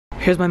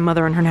Here's my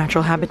mother in her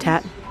natural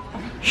habitat,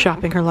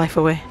 shopping her life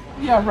away.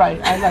 Yeah,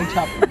 right. I like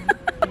shopping.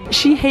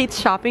 She hates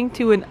shopping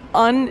to an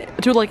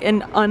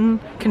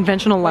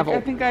unconventional level.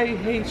 I think I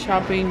hate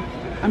shopping.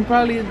 I'm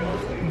probably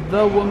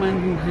the woman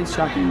who hates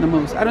shopping the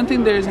most. I don't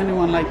think there's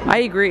anyone like me. I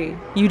agree.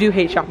 You do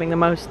hate shopping the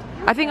most.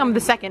 I think I'm the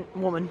second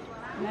woman.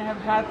 I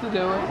have had to do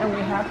it, and we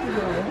have to do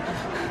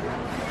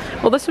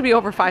it. Well, this would be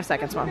over 5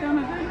 seconds, Mom.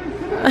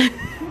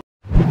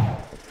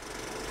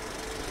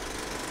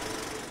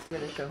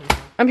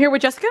 I'm here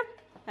with Jessica.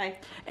 Hi.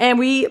 And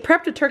we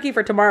prepped a turkey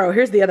for tomorrow.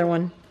 Here's the other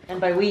one.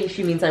 And by we,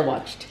 she means I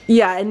watched.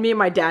 Yeah, and me and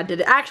my dad did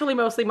it. Actually,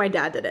 mostly my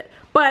dad did it.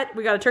 But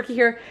we got a turkey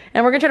here,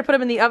 and we're gonna try to put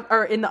them in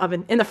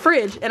the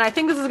fridge. And I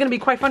think this is gonna be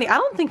quite funny. I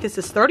don't think this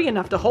is sturdy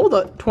enough to hold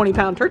a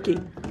 20-pound turkey.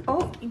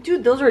 Oh,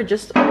 dude, those are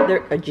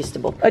they're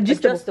adjustable.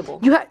 Adjustable.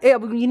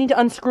 You need to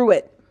unscrew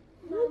it.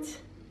 What?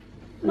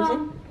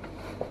 Mom.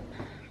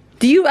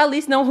 Do you at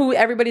least know who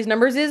everybody's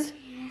numbers is?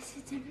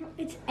 Yes,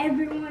 it's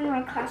everyone in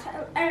our class.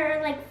 Or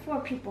like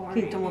 4 people.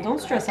 Okay, don't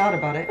stress out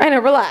about it. I know,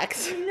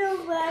 relax. No,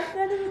 but I've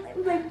got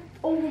like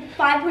over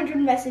 500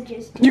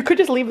 messages. You could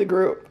just leave the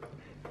group.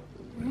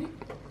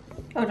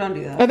 Oh, don't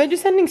do that. Are they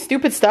just sending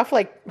stupid stuff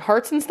like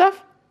hearts and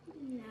stuff?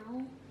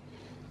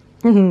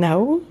 No.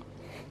 No.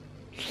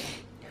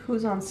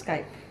 Who's on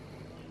Skype?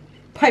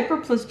 Piper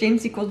plus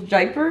James equals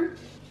Jiper?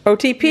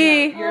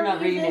 OTP. You're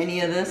not reading any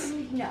of this?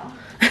 No.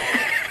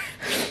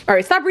 All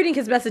right, stop reading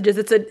his messages.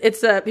 It's a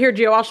here,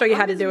 Gio. I'll show you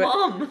how to do it.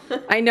 Mom.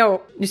 I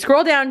know. You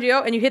scroll down,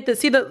 Gio, and you hit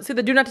see the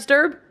do not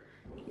disturb.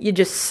 You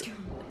just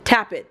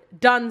tap it.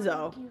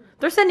 Dunzo.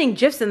 They're sending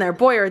GIFs in there.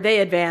 Boy, are they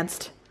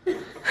advanced. Oh,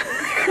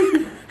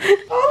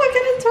 look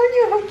at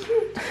Antonio. How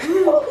cute.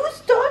 Oh,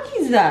 whose dog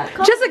is that?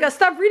 Jessica,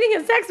 stop reading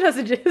his text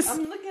messages.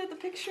 I'm looking at the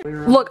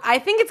picture. Look, I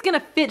think it's gonna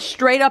fit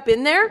straight up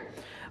in there,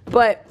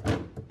 but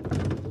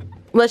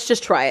let's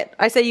just try it.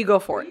 I say you go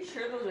for Are you it.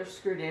 sure those are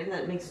screwed in?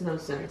 That makes no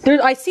sense.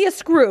 I see a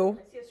screw.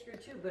 I see a screw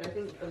too, but I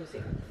think, let me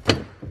see.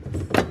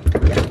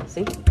 Yeah,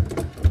 see?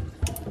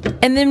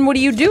 And then what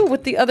do you do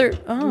with the other?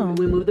 Oh.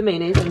 We move the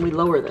mayonnaise and we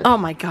lower this. Oh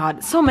my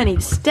God, so many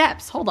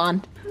steps. Hold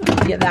on.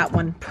 Yeah, that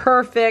one.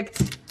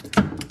 Perfect.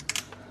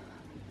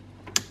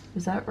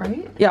 Is that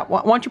right? Yeah,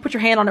 why don't you put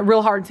your hand on it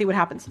real hard and see what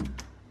happens?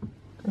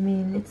 I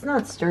mean, it's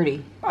not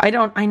sturdy. I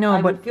know, I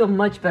but would feel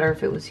much better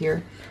if it was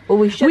here. Well,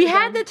 we should. we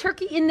had the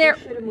turkey in there.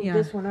 Should have moved Yeah.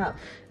 this one up.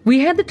 We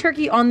had the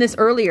turkey on this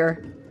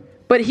earlier,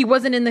 but he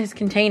wasn't in his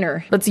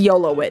container. Let's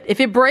YOLO it. If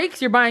it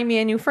breaks, you're buying me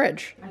a new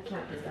fridge. I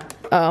can't do that.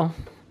 Oh.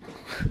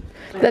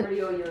 I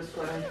already owe you a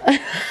sweater.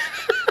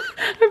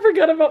 I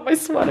forgot about my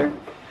sweater.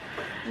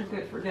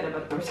 Okay, forget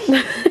about those.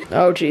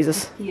 Oh,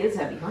 Jesus. He is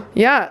heavy, huh?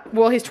 Yeah,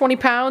 well, he's 20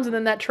 pounds, and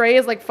then that tray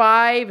is like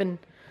 5, and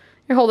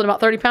you're holding about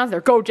 30 pounds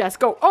there. Go, Jess,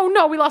 go. Oh,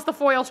 no, we lost the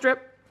foil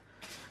strip.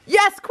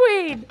 Yes,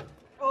 Queen.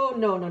 Oh,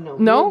 no.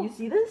 No? You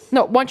see this?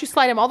 No, why don't you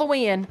slide him all the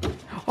way in?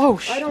 Oh,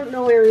 I don't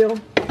know, Ariel.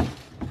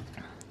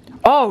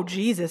 Oh,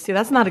 Jesus. See,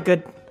 that's not a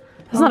good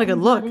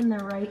look. In there,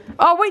 right?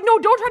 Oh, wait, no,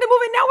 don't try to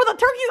move it now with the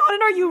turkey on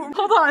it, are you?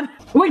 Hold on.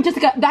 Wait,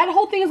 Jessica, that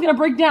whole thing is going to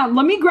break down.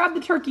 Let me grab the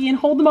turkey and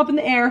hold them up in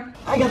the air.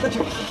 I got the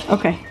turkey.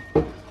 Okay.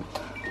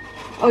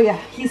 Oh, yeah,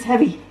 he's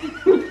heavy.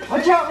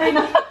 Watch out,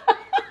 Raina.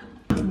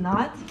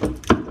 Not?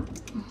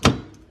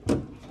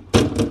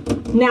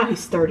 Now he's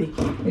sturdy.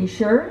 Are you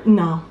sure?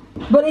 No.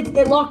 But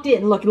it locked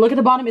in. Look at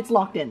the bottom, it's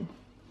locked in.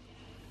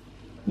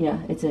 Yeah,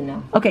 it's in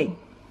now. Okay.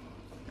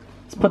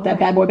 Let's put that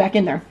bad boy back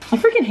in there. I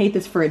freaking hate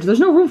this fridge. There's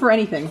no room for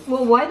anything.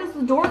 Well, why does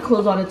the door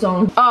close on its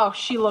own? Oh,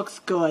 she looks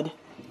good.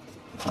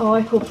 Oh,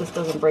 I hope this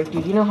doesn't break,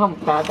 dude. You know how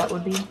bad that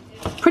would be?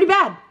 Pretty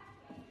bad.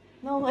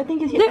 No, I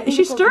think it's... Yeah,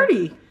 she's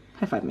sturdy.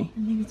 High five me.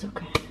 I think it's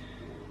okay.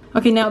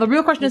 Okay, now the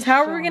real question is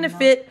how are we gonna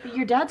fit... But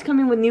your dad's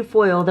coming with new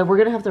foil that we're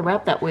gonna have to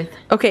wrap that with.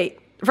 Okay,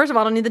 first of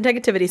all, I don't need the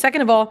negativity.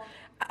 Second of all,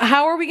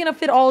 how are we gonna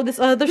fit all of this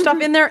other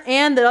stuff in there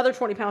and the other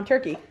 20-pound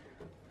turkey?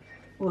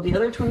 Well, the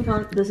other 20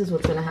 pounds, this is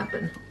what's gonna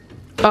happen.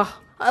 Oh,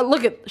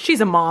 look at,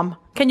 she's a mom.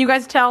 Can you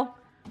guys tell?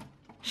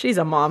 She's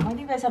a mom. Why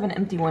do you guys have an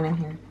empty one in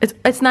here?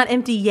 It's not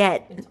empty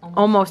yet. It's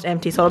almost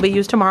empty, so it'll be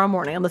used tomorrow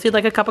morning. Unless you'd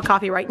like a cup of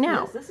coffee right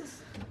now. Yes, this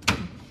is...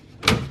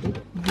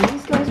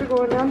 These guys are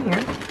going down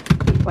here.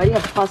 Why do you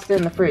have pasta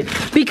in the fridge?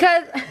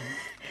 Because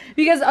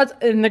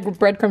and the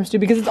breadcrumbs too,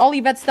 because it's all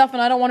Yvette's stuff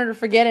and I don't want her to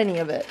forget any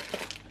of it.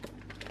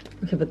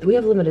 Okay, but we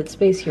have limited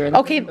space here. And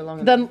Okay,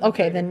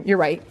 then you're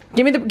right.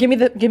 Give me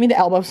the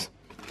elbows.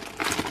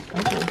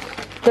 Okay.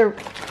 They're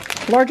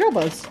large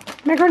elbows.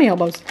 Macaroni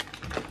elbows.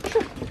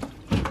 Sure.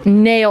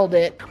 Nailed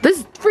it.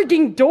 This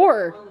freaking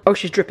door. Oh,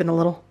 she's dripping a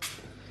little.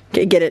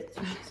 Get it.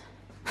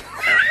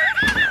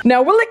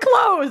 Now will it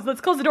close?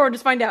 Let's close the door and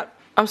just find out.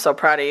 I'm so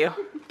proud of you.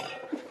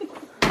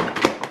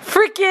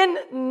 Freaking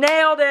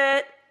nailed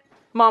it.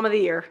 Mom of the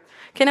year.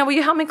 Okay, now will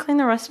you help me clean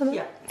the rest of them?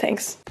 Yeah.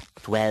 Thanks.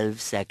 12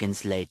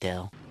 seconds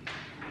later.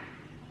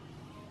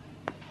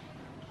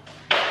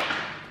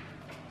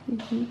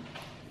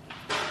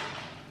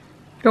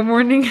 Good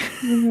morning.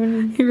 Good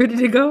morning. You ready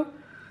to go?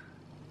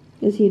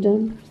 Is he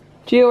done?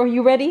 Gio, are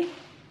you ready?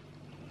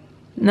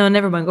 No,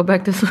 never mind. Go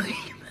back to sleep.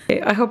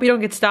 Okay, I hope you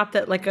don't get stopped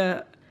at like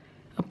a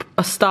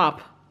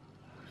stop.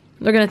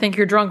 They're gonna think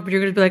you're drunk, but you're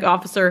gonna be like,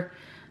 officer,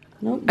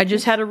 Nope, I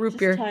just had a root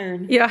beer.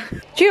 tired. Yeah.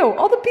 Gio,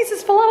 all the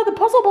pieces fell out of the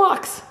puzzle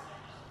box.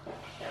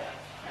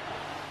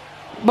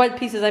 By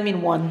pieces, I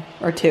mean 1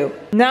 or 2.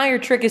 Now your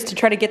trick is to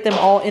try to get them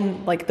all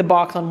in like the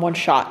box on one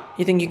shot.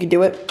 You think you could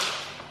do it?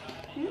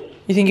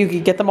 You think you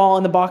could get them all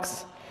in the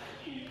box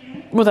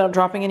without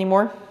dropping any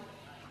more?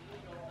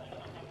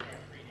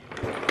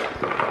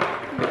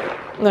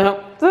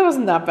 No, that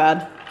wasn't that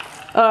bad.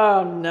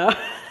 Oh no.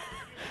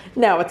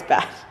 Now it's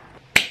bad.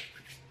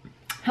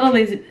 Hello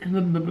ladies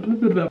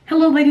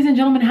and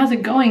gentlemen, how's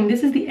it going?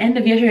 This is the end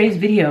of yesterday's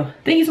video.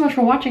 Thank you so much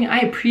for watching,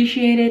 I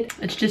appreciate it.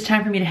 It's just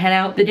time for me to head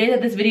out. The day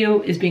that this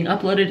video is being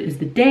uploaded is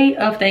the day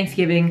of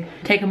Thanksgiving.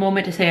 Take a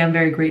moment to say I'm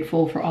very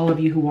grateful for all of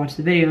you who watch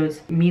the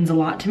videos. It means a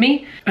lot to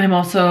me. I'm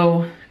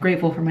also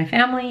grateful for my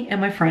family and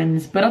my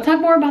friends, but I'll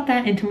talk more about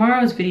that in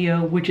tomorrow's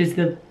video, which is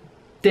the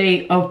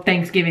day of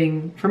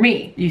Thanksgiving for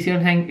me. You see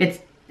what I'm saying?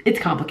 It's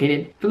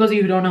complicated. For those of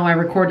you who don't know, I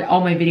record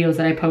all my videos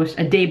that I post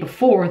a day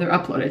before they're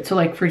uploaded. So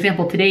like, for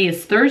example, today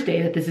is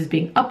Thursday that this is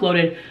being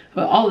uploaded,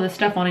 but all of this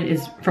stuff on it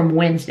is from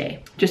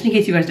Wednesday. Just in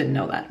case you guys didn't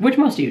know that, which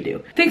most of you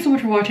do. Thanks so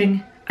much for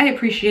watching. I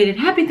appreciate it.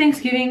 Happy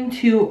Thanksgiving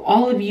to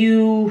all of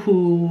you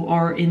who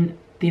are in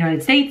the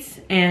United States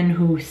and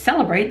who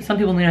celebrate. Some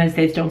people in the United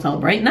States don't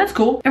celebrate, and that's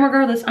cool. And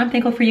regardless, I'm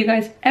thankful for you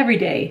guys every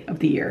day of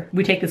the year.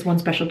 We take this one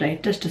special day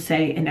just to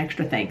say an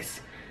extra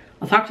thanks.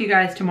 I'll talk to you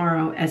guys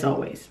tomorrow as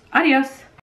always. Adios.